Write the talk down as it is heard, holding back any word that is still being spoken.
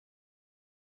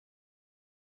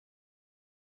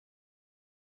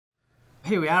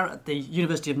Here we are at the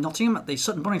University of Nottingham at the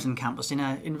Sutton Bonington campus in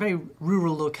a very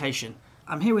rural location.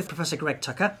 I'm here with Professor Greg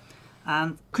Tucker,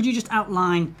 and could you just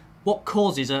outline what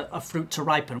causes a fruit to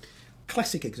ripen?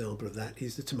 Classic example of that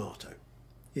is the tomato.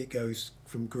 It goes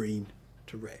from green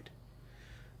to red.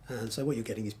 And so what you're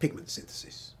getting is pigment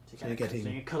synthesis. So you're getting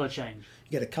a colour change.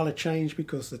 You get a colour change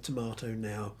because the tomato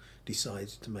now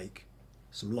decides to make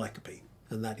some lycopene,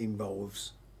 and that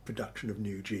involves production of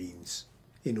new genes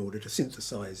in order to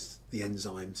synthesize the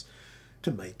enzymes to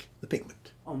make the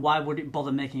pigment. And why would it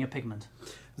bother making a pigment?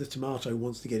 The tomato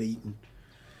wants to get eaten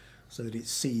so that its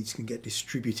seeds can get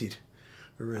distributed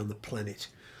around the planet.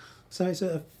 So it's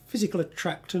a physical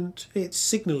attractant. It's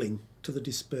signalling to the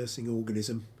dispersing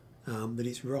organism that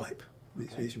it's ripe,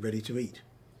 it's ready to eat.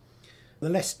 The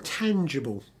less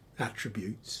tangible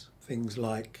attributes, things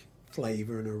like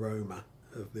flavour and aroma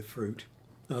of the fruit,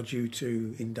 are due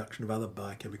to induction of other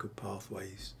biochemical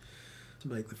pathways to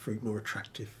make the fruit more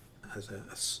attractive as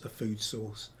a food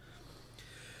source.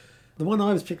 The one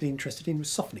I was particularly interested in was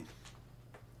softening,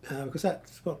 because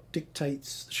that's what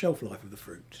dictates the shelf life of the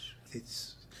fruit.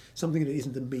 It's something that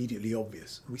isn't immediately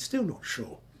obvious. We're still not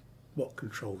sure what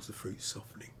controls the fruit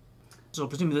softening. So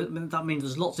presumably that means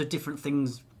there's lots of different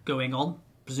things going on,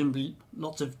 presumably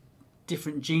lots of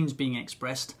different genes being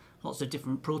expressed, lots of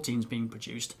different proteins being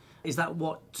produced. Is that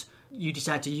what you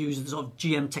decide to use, the sort of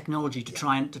GM technology to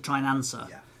try and answer?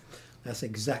 Yeah, that's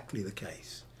exactly the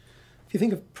case. If you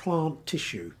think of plant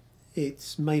tissue,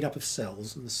 it's made up of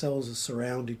cells, and the cells are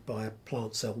surrounded by a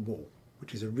plant cell wall,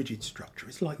 which is a rigid structure.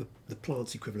 It's like the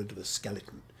plant's equivalent of a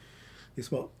skeleton.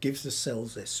 It's what gives the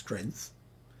cells their strength.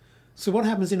 So what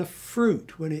happens in a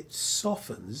fruit when it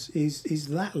softens is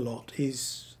that lot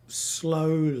is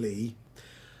slowly,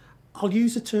 I'll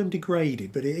use the term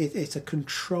degraded, but it's a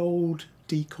controlled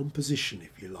decomposition,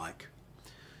 if you like,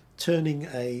 turning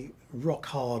a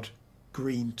rock-hard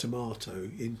green tomato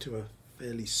into a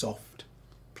fairly soft,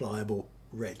 pliable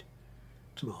red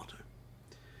tomato.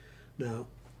 Now,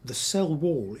 the cell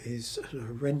wall is a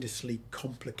horrendously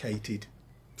complicated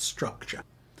structure.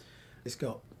 It's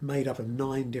got made up of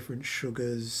 9 different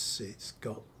sugars. It's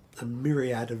got a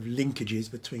myriad of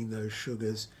linkages between those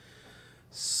sugars.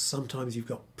 Sometimes you've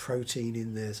got protein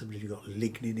in there, sometimes you've got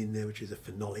lignin in there, which is a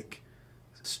phenolic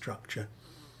structure.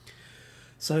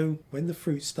 So when the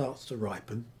fruit starts to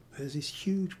ripen, there's this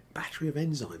huge battery of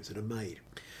enzymes that are made.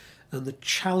 And the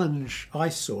challenge I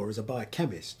saw as a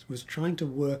biochemist was trying to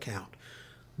work out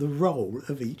the role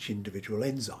of each individual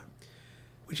enzyme,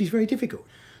 which is very difficult.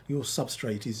 Your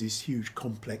substrate is this huge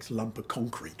complex lump of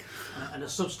concrete. And a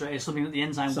substrate is something that the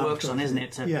enzyme works on, isn't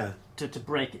it? To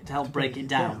break it, to help break it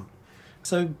down.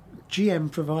 So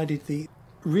GM provided the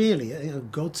really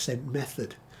godsend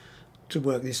method to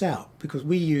work this out, because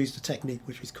we used a technique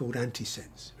which is called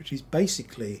antisense, which is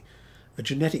basically a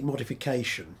genetic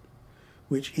modification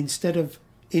which, instead of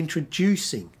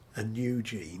introducing a new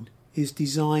gene, is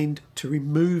designed to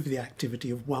remove the activity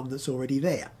of one that's already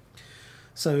there.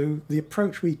 So the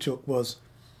approach we took was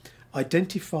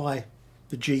identify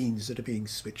the genes that are being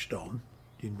switched on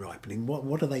in ripening.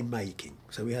 What are they making?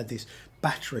 So we had this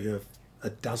battery of a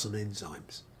dozen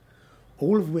enzymes,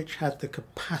 all of which had the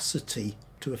capacity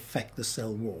to affect the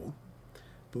cell wall,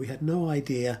 but we had no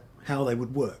idea how they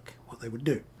would work, what they would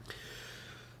do.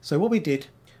 So what we did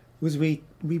was we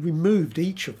removed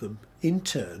each of them in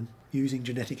turn using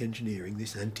genetic engineering,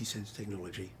 this antisense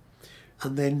technology,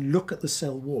 and then look at the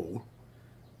cell wall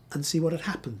and see what had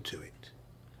happened to it.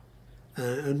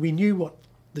 And we knew what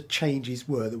the changes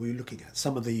were that we were looking at.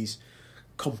 Some of these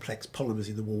complex polymers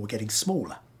in the wall were getting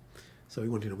smaller. So we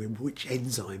wanted to know which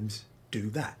enzymes do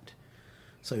that.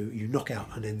 So you knock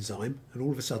out an enzyme and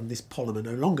all of a sudden this polymer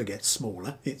no longer gets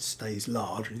smaller, it stays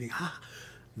large, and you think,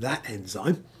 that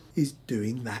enzyme is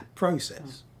doing that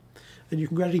process. And you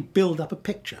can gradually build up a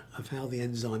picture of how the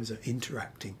enzymes are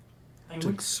interacting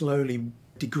to slowly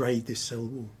degrade this cell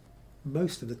wall.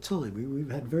 Most of the time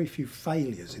we've had very few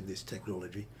failures in this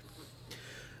technology.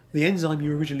 The enzyme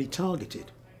you originally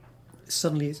targeted,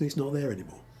 suddenly it's not there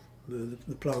anymore.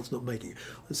 The plant's not making it.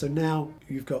 And so now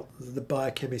you've got the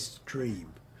biochemist's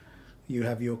dream. You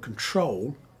have your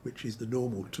control, which is the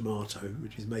normal tomato,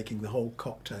 which is making the whole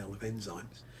cocktail of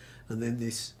enzymes, and then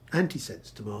this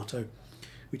antisense tomato,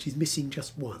 which is missing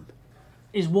just one.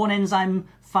 Is one enzyme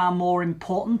far more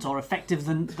important or effective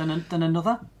than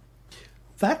another?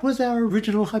 That was our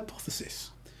original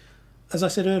hypothesis. As I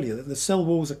said earlier, the cell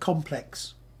wall is a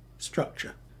complex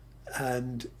structure,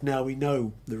 and now we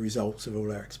know the results of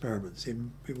all our experiments. It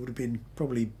would have been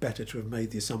probably better to have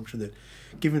made the assumption that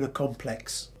given a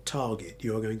complex target,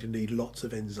 you are going to need lots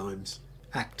of enzymes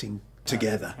acting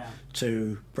together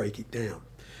to break it down.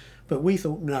 But we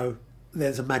thought, no,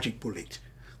 there's a magic bullet.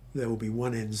 There will be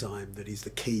one enzyme that is the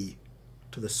key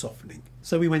to the softening.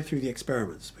 So we went through the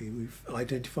experiments. We've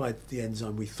identified the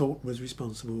enzyme we thought was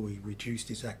responsible, we reduced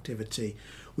its activity,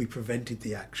 we prevented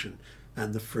the action,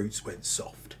 and the fruits went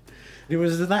soft. It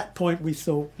was at that point we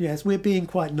thought, yes, we're being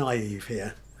quite naive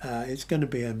here. It's going to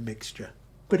be a mixture.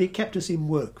 But it kept us in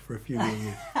work for a few more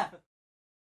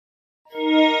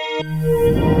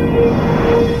years.